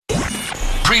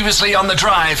Previously on The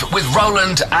Drive with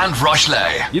Roland and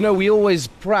Rochley. You know, we're always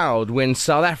proud when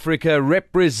South Africa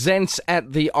represents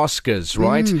at the Oscars,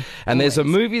 right? And there's a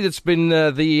movie that's been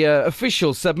the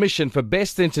official submission for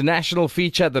Best International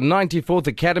Feature at the 94th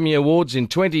Academy Awards in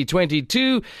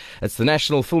 2022. It's the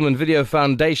National Film and Video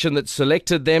Foundation that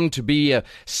selected them to be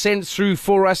sent through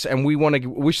for us, and we want to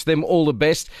wish them all the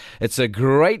best. It's a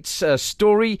great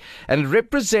story, and it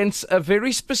represents a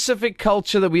very specific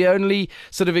culture that we only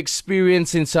sort of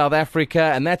experience in South Africa,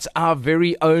 and that's our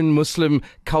very own Muslim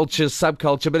culture,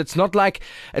 subculture. But it's not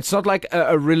like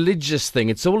a religious thing.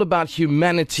 It's all about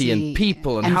humanity and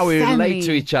people and how we relate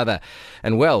to each other.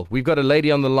 And well, we've got a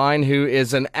lady on the line who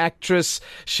is an actress.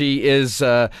 She is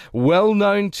well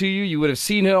known to you. You would have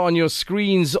seen her on your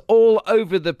screens all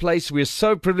over the place. We're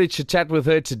so privileged to chat with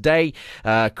her today.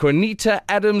 Quanita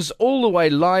Adams, all the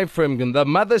way live from the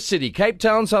mother city, Cape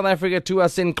Town, South Africa, to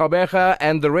us in Gqeberha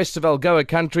and the rest of Algoa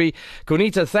country.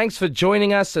 Quanita, thanks for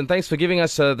joining us, and thanks for giving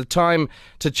us the time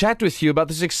to chat with you about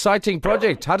this exciting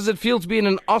project. How does it feel to be in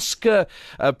an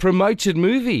Oscar-promoted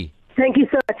movie? Thank you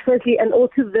so much, firstly, and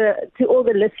also to all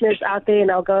the listeners out there in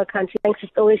Algoa country. Thanks.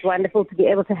 It's always wonderful to be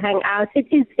able to hang out. It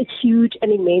is a huge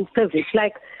and immense privilege.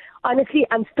 Honestly,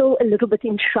 I'm still a little bit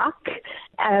in shock.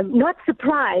 Not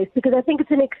surprised, because I think it's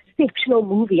an exceptional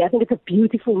movie. I think it's a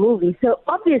beautiful movie. So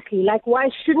obviously, why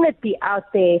shouldn't it be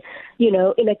out there,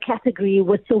 in a category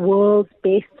with the world's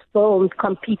best films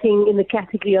competing in the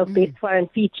category of best foreign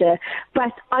feature?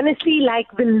 But honestly,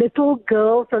 the little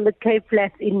girl from the Cape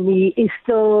Flats in me is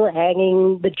still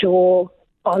hanging the jaw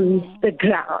on the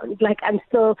ground. I'm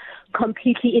still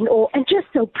completely in awe and just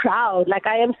so proud.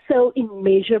 I am so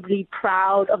immeasurably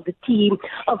proud of the team,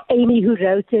 of Amy who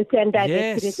wrote it and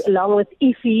directed it, along with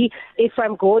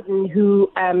Ephraim Gordon who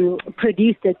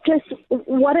produced it. Just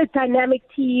what a dynamic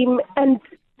team, and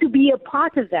to be a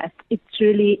part of that, it's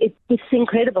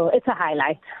incredible. It's a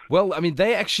highlight. Well,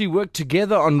 they actually worked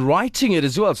together on writing it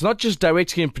as well. It's not just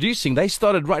directing and producing. They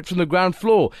started right from the ground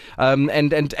floor. And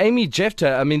Amy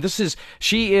Jefter,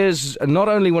 she is not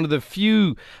only one of the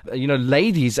few,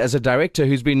 ladies as a director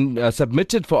who's been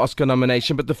submitted for Oscar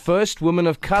nomination, but the first woman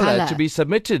of color to be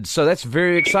submitted. So that's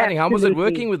very exciting. Absolutely. How was it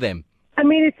working with them?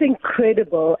 It's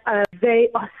incredible. They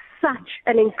are such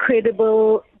an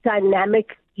incredible,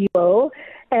 dynamic duo.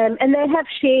 And they have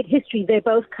shared history. They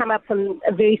both come up from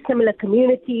very similar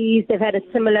communities. They've had a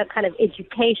similar kind of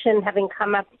education, having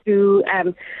come up through,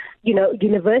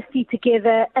 university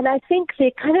together. And I think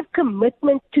their kind of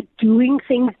commitment to doing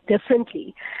things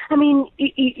differently.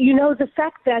 The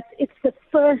fact that it's the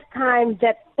first time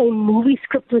that a movie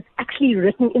script was actually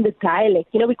written in the dialect.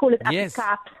 We call it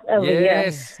Afrikaans over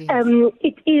here.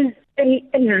 It is a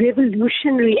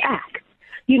revolutionary act.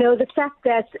 The fact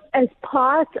that as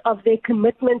part of their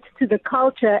commitment to the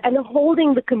culture and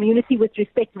holding the community with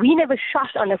respect, we never shot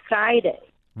on a Friday.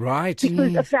 Right.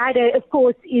 Because a Friday, of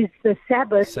course, is the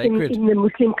Sabbath in the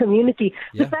Muslim community.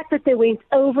 Yeah. The fact that they went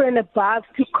over and above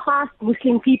to cast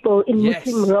Muslim people in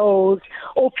Muslim roles,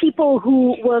 or people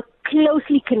who were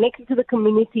closely connected to the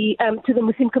community, to the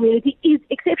Muslim community, is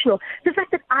exceptional. The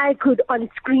fact that I could on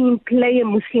screen play a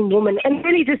Muslim woman and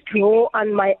really just draw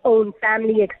on my own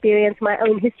family experience, my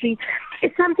own history,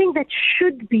 is something that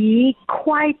should be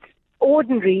quite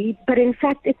ordinary, but in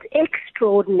fact it's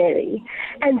extraordinary.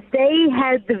 And they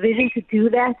had the vision to do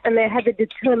that, and they had the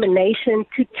determination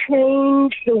to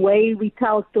change the way we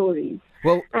tell stories.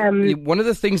 Well, one of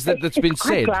the things that's been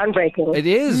said, groundbreaking. It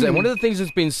is, and one of the things that's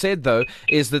been said though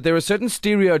is that there are certain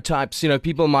stereotypes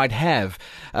people might have,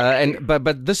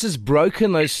 but this has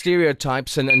broken those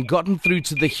stereotypes and gotten through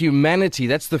to the humanity.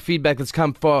 That's the feedback that's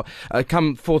come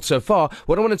forth so far.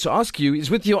 What I wanted to ask you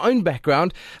is, with your own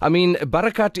background,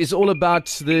 Barakat is all about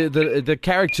the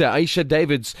character Aisha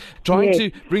Davids trying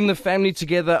to bring the family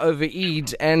together over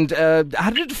Eid. And how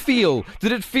did it feel?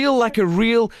 Did it feel like a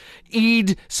real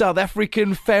Eid South African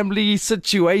family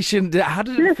situation? How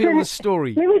did it feel, the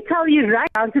story? Let me tell you, right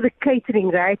down to the catering,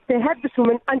 right? They had this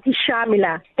woman, Auntie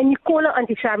Shamila, and you call her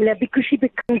Auntie Shamila because she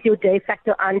becomes your de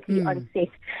facto auntie on set.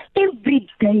 Every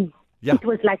day, it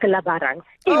was like a labarang.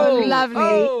 Lovely.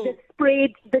 The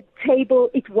spread, the table,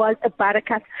 it was a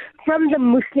barakat. From the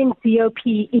Muslim DOP,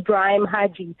 Ibrahim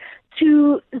Haji,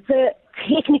 to the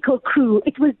technical crew,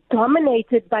 it was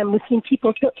dominated by Muslim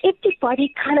people. So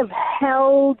everybody kind of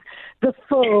held the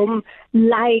film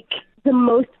like the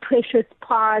most precious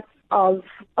part of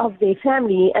their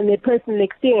family and their personal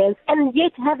experience. And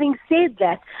yet, having said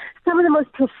that, some of the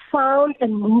most profound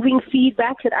and moving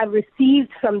feedback that I've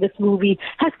received from this movie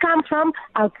has come from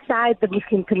outside the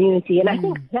Muslim community. And I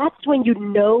think that's when you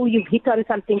know you've hit on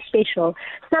something special,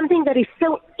 something that is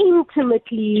so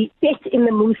intimately set in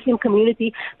the Muslim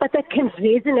community, but that can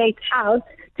resonate out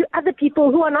to other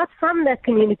people who are not from that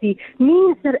community,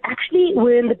 means that actually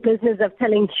we're in the business of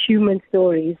telling human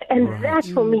stories. And that,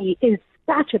 for me, is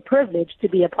such a privilege to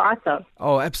be a part of.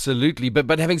 Oh, absolutely.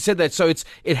 But having said that, so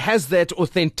it has that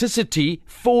authenticity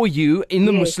for you in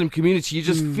the Muslim community. You're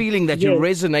just feeling that you're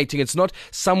resonating. It's not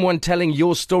someone telling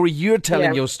your story, you're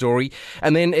telling your story.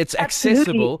 And then it's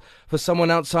accessible for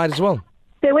someone outside as well.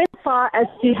 They went as far as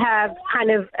to have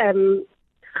kind of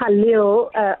Khalil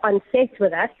on set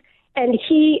with us, and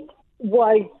he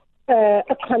was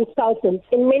a consultant.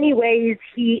 In many ways,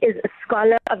 he is a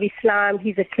scholar of Islam.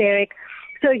 He's a cleric.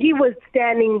 So he was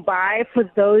standing by for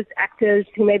those actors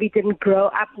who maybe didn't grow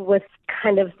up with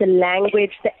kind of the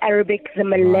language, the Arabic, the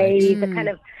Malay, the kind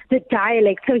of the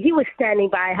dialect. So he was standing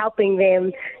by helping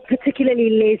them,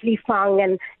 particularly Leslie Fang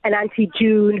and Auntie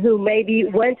June, who maybe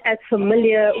weren't as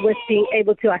familiar with being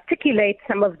able to articulate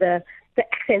some of the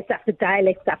accent stuff, the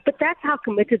dialect stuff. But that's how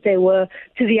committed they were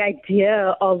to the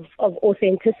idea of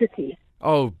authenticity.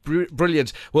 Oh,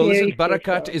 brilliant. Well, listen,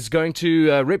 Barakat is going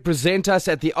to represent us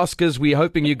at the Oscars. We're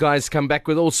hoping you guys come back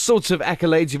with all sorts of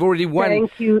accolades. You've already won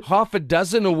half a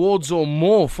dozen awards or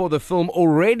more for the film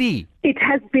already. It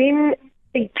has been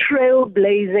a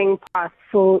trailblazing path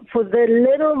for the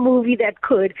little movie that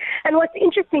could. And what's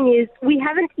interesting is we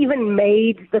haven't even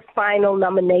made the final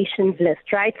nominations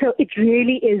list, right? So it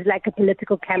really is like a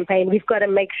political campaign. We've got to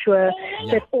make sure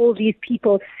that all these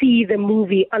people see the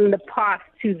movie on the path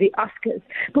to the Oscars.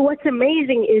 But what's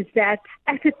amazing is that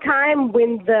at a time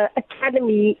when the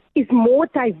Academy is more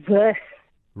diverse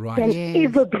than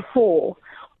ever before,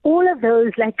 all of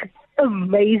those like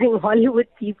amazing Hollywood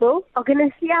people are going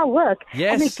to see our work.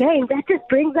 Yes. And again, that just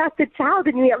brings out the child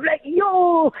in me. I'm like,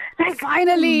 yo, that's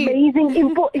finally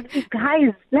amazing.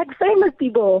 Guys, like famous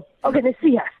people are going to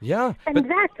see us. Yeah. And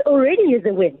that already is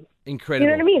a win. Incredible.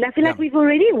 You know what I mean? I feel like we've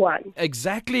already won.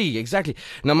 Exactly.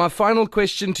 Now, my final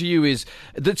question to you is,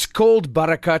 that's called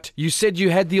Barakat. You said you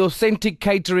had the authentic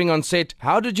catering on set.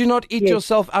 How did you not eat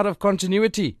yourself out of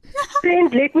continuity?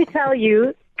 Friends, let me tell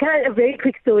you, kind of a very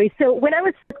quick story. So when I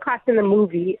was cast in the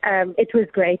movie, it was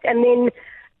great. And then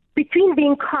between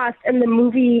being cast and the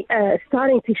movie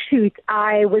starting to shoot,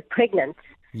 I was pregnant.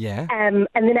 Yeah. And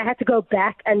then I had to go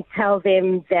back and tell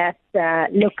them that,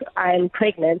 look, I'm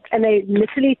pregnant. And they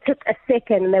literally took a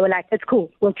second and they were like, it's cool,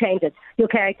 we'll change it. Your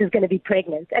character's going to be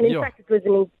pregnant. And in fact, it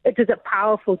was a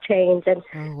powerful change and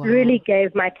really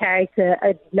gave my character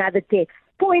another depth.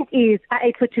 Point is, I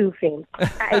ate for two, friends.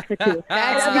 I ate for two.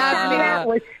 I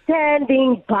was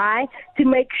standing by to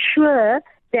make sure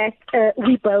that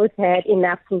we both had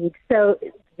enough food. So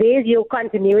there's your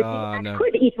continuity. I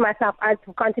could eat myself out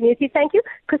of continuity, thank you,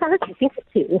 because I was eating for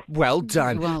two. Well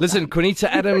done. Listen, Quanita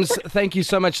Adams, thank you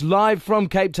so much. Live from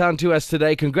Cape Town to us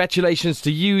today. Congratulations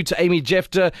to you, to Amy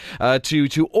Jefter,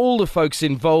 to all the folks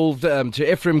involved,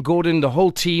 to Ephraim Gordon, the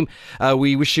whole team.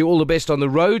 We wish you all the best on the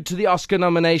road to the Oscar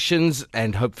nominations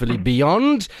and hopefully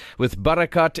beyond. With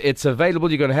Barakat, it's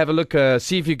available. You're going to have a look,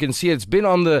 see if you can see it. It's been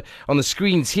on the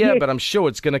screens here, but I'm sure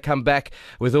it's going to come back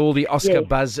with all the Oscar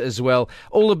buzz as well.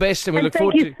 All the best, and we look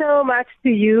forward to... Thank you so much to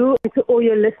you and to all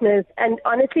your listeners. And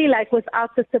honestly, like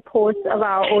without the support of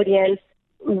our audience,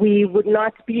 we would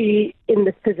not be in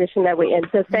this position that we're in.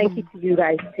 So thank you to you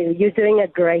guys too. You're doing a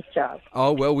great job.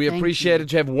 Oh, well, we appreciate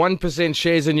it. You have 1%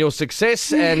 shares in your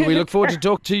success, and we look forward to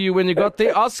talk to you when you got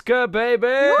the Oscar, baby!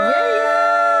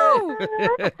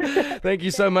 Thank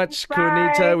you so much,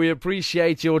 Quanita. We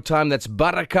appreciate your time. That's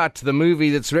Barakat, the movie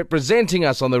that's representing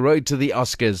us on the road to the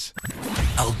Oscars.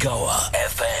 Algoa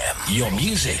FM. Your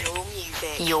music.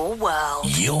 Your world.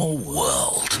 Your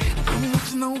world.